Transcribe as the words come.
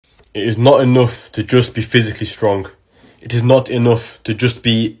It is not enough to just be physically strong. It is not enough to just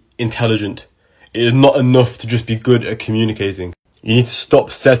be intelligent. It is not enough to just be good at communicating. You need to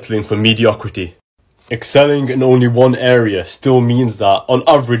stop settling for mediocrity. Excelling in only one area still means that, on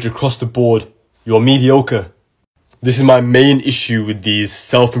average, across the board, you're mediocre. This is my main issue with these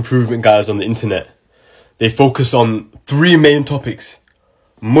self-improvement guys on the internet. They focus on 3 main topics: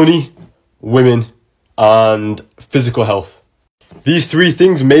 money, women, and physical health. These 3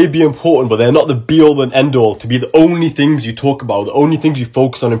 things may be important, but they're not the be-all and end-all to be the only things you talk about, the only things you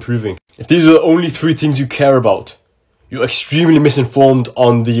focus on improving. If these are the only 3 things you care about, you're extremely misinformed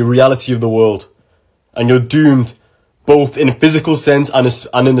on the reality of the world. And you're doomed, both in a physical sense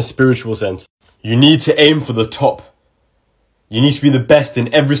and in a spiritual sense. You need to aim for the top. You need to be the best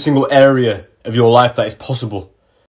in every single area of your life that is possible.